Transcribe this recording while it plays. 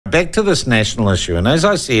back to this national issue. And as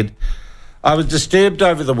I said, I was disturbed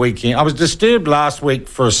over the weekend. I was disturbed last week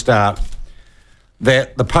for a start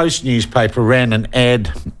that the Post newspaper ran an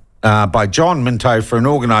ad by John Minto for an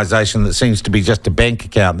organisation that seems to be just a bank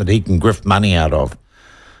account that he can grift money out of,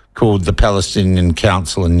 called the Palestinian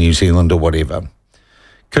Council in New Zealand or whatever.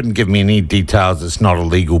 Couldn't give me any details. It's not a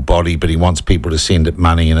legal body, but he wants people to send it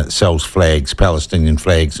money, and it sells flags, Palestinian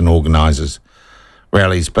flags, and organises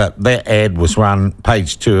rallies. But that ad was run,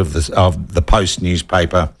 page 2 of the Post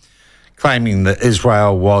newspaper, claiming that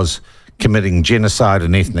Israel was committing genocide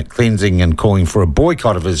and ethnic cleansing and calling for a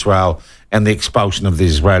boycott of Israel and the expulsion of the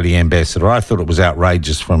Israeli ambassador. I thought it was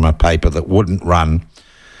outrageous from a paper that wouldn't run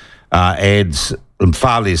ads,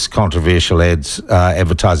 far less controversial ads,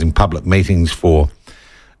 advertising public meetings for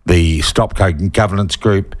the Stop Code Governance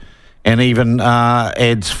Group, and even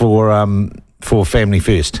ads for Family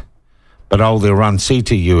First. But they'll run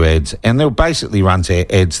CTU ads, and they'll basically run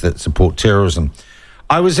ads that support terrorism.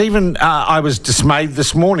 I was dismayed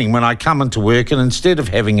this morning when I come into work, and instead of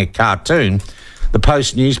having a cartoon, the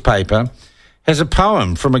Post newspaper has a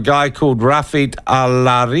poem from a guy called Rafid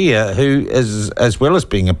Al-Laria, who, as well as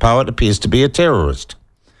being a poet, appears to be a terrorist,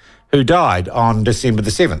 who died on December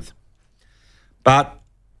the 7th. But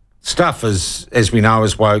stuff, as we know,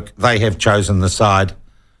 is woke. They have chosen the side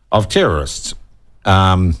of terrorists.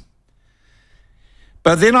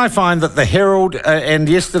 But then I find that the Herald, and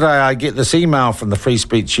yesterday I get this email from the Free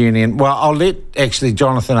Speech Union. Well, I'll let actually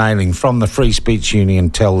Jonathan Ayling from the Free Speech Union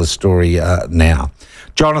tell the story now.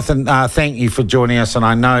 Jonathan, thank you for joining us, and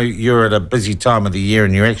I know you're at a busy time of the year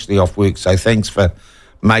and you're actually off work, so thanks for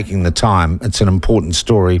making the time. It's an important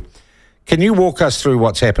story. Can you walk us through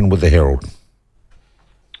what's happened with the Herald?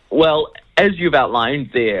 Well, as you've outlined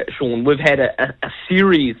there, Sean, we've had a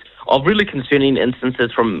series of really concerning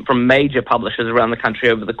instances from major publishers around the country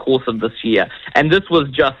over the course of this year. And this was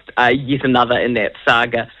just yet another in that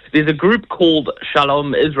saga. There's a group called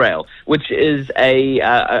Shalom Israel, which is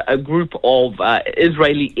a group of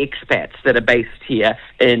Israeli expats that are based here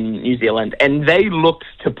in New Zealand. And they looked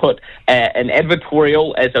to put an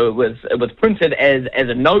advertorial, as it was printed as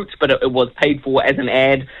a note, but it was paid for as an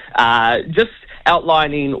ad, just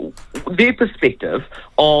outlining their perspective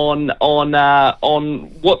on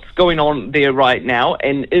what's going on there right now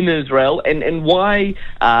and in Israel, and why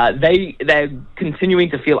they're continuing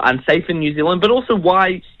to feel unsafe in New Zealand, but also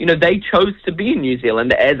why they chose to be in New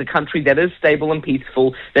Zealand as a country that is stable and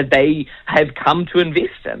peaceful, that they have come to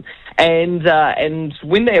invest in. And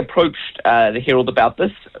when they approached the Herald about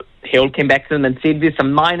this, Herald came back to them and said there's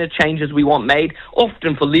some minor changes we want made,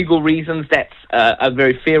 often for legal reasons. That's a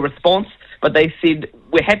very fair response. But they said,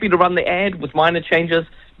 we're happy to run the ad with minor changes,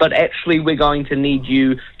 but actually we're going to need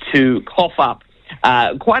you to cough up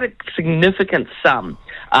quite a significant sum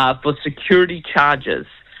for security charges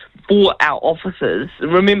for our offices.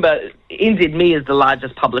 Remember, NZME is the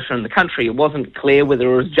largest publisher in the country. It wasn't clear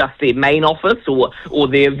whether it was just their main office or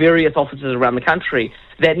their various offices around the country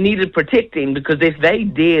that needed protecting, because if they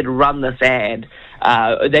dared run this ad,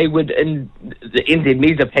 they would, in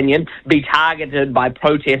NZME's opinion, be targeted by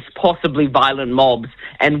protests, possibly violent mobs,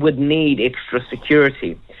 and would need extra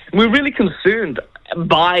security. We're really concerned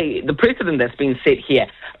by the precedent that's been set here.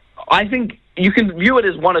 I think you can view it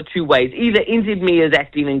as one of two ways. Either NZME is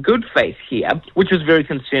acting in good faith here, which is very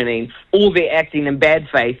concerning, or they're acting in bad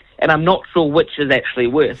faith, and I'm not sure which is actually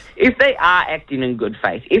worse. If they are acting in good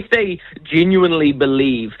faith, if they genuinely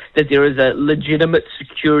believe that there is a legitimate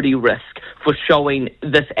security risk for showing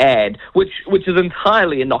this ad, which is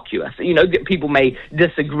entirely innocuous. People may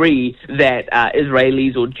disagree that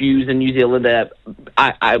Israelis or Jews in New Zealand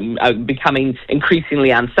are becoming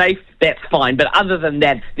increasingly unsafe. That's fine. But other than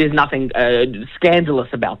that, there's nothing scandalous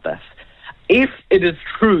about this. If it is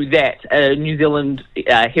true that New Zealand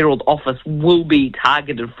Herald office will be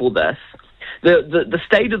targeted for this, the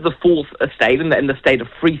state of the fourth estate and the state of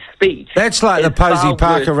free speech. That's like the Posey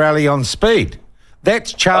Parker rally on speed.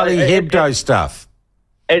 That's Charlie Hebdo stuff.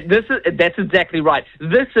 That's exactly right.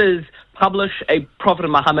 This is publish a Prophet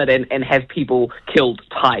of Muhammad and have people killed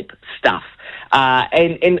type stuff.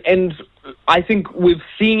 And I think we've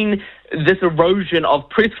seen this erosion of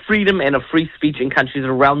press freedom and of free speech in countries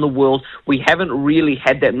around the world. We haven't really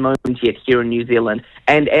had that moment yet here in New Zealand.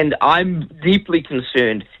 And I'm deeply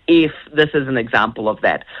concerned if this is an example of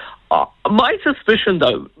that. My suspicion,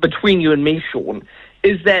 though, between you and me, Sean,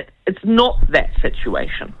 is that it's not that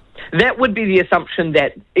situation. That would be the assumption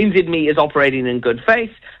that NZME is operating in good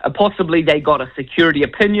faith. Possibly they got a security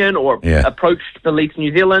opinion or approached Police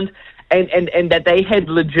New Zealand, and that they had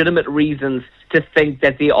legitimate reasons to think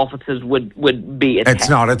that their officers would be attacked. It's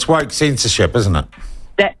not. It's woke censorship, isn't it?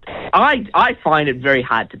 that I find it very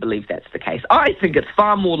hard to believe that's the case. I think it's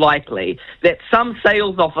far more likely that some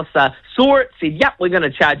sales officer saw it, said, yep, we're going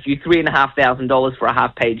to charge you $3,500 for a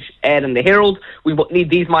half-page ad in the Herald. We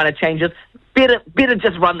need these minor changes. Better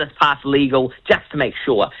just run this past legal just to make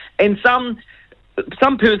sure. And some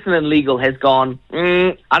person in legal has gone,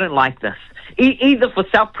 I don't like this. Either for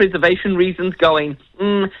self-preservation reasons, going,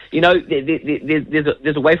 there's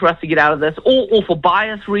a way for us to get out of this, or for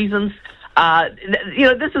bias reasons.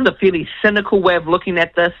 This is a fairly cynical way of looking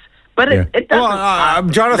at this, but it doesn't. Well,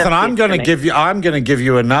 Jonathan, I'm going to give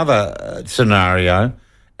you another scenario.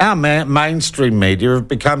 Our mainstream media have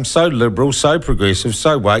become so liberal, so progressive,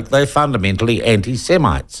 so woke, they're fundamentally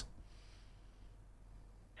anti-Semites.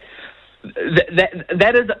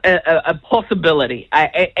 That is a possibility,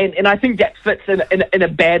 and I think that fits in a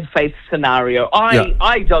bad faith scenario.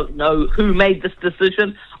 I don't know who made this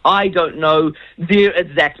decision. I don't know their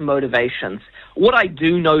exact motivations. What I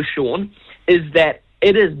do know, Sean, is that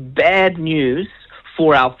it is bad news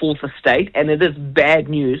for our fourth estate, and it is bad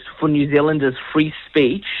news for New Zealanders' free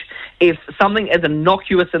speech if something as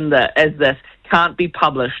innocuous as this can't be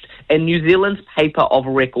published in New Zealand's paper of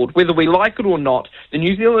record. Whether we like it or not, the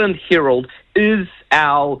New Zealand Herald is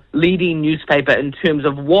our leading newspaper in terms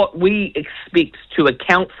of what we expect to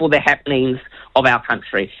account for the happenings of our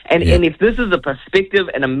country. And if this is a perspective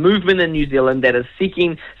and a movement in New Zealand that is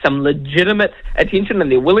seeking some legitimate attention and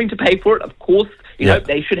they're willing to pay for it, of course,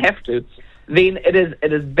 they should have to, then it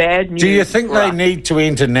is bad news. Do you think they need to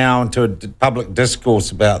enter now into a public discourse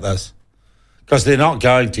about this? Because they're not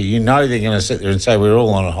going to. They're going to sit there and say, we're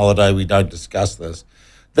all on a holiday, we don't discuss this.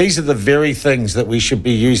 These are the very things that we should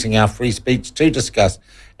be using our free speech to discuss.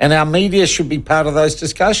 And our media should be part of those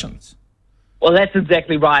discussions. Well, that's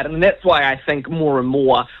exactly right. And that's why I think more and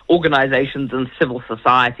more organisations in civil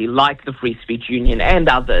society, like the Free Speech Union and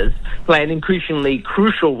others, play an increasingly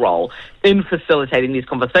crucial role in facilitating these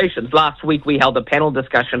conversations. Last week, we held a panel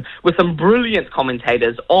discussion with some brilliant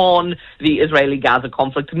commentators on the Israeli-Gaza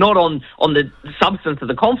conflict, not on the substance of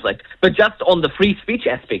the conflict, but just on the free speech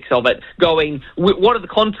aspects of it, going, what are the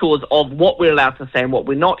contours of what we're allowed to say and what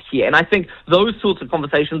we're not here? And I think those sorts of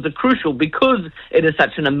conversations are crucial because it is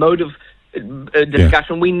such an emotive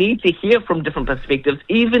discussion. We need to hear from different perspectives,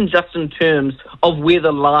 even just in terms of where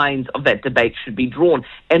the lines of that debate should be drawn.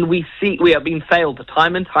 And we are being failed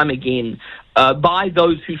time and time again by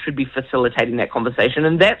those who should be facilitating that conversation.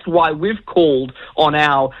 And that's why we've called on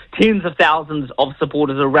our tens of thousands of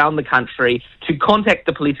supporters around the country to contact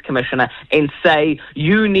the police commissioner and say,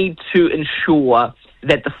 you need to ensure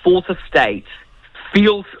that the fourth estate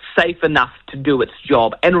feels safe enough to do its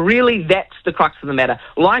job. And really, that's the crux of the matter.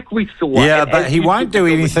 Like we saw... Yeah, but he won't do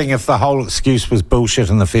anything if the whole excuse was bullshit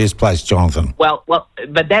in the first place, Jonathan. Well,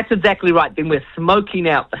 but that's exactly right. Then we're smoking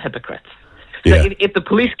out the hypocrites. So if the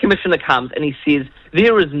police commissioner comes and he says,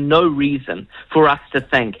 there is no reason for us to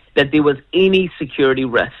think that there was any security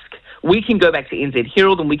risk, we can go back to NZ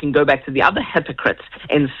Herald and we can go back to the other hypocrites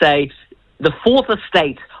and say, the fourth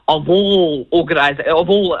estate of all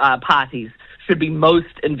parties should be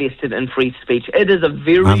most invested in free speech. It is a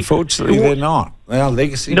very... Unfortunately, they're not. They are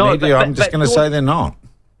legacy media. I'm just going to say they're not.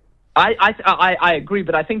 I agree,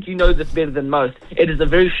 but I think you know this better than most. It is a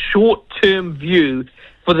very short-term view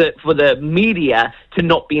for the media to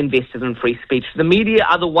not be invested in free speech. The media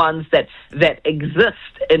are the ones that exist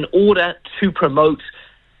in order to promote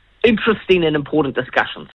interesting and important discussions.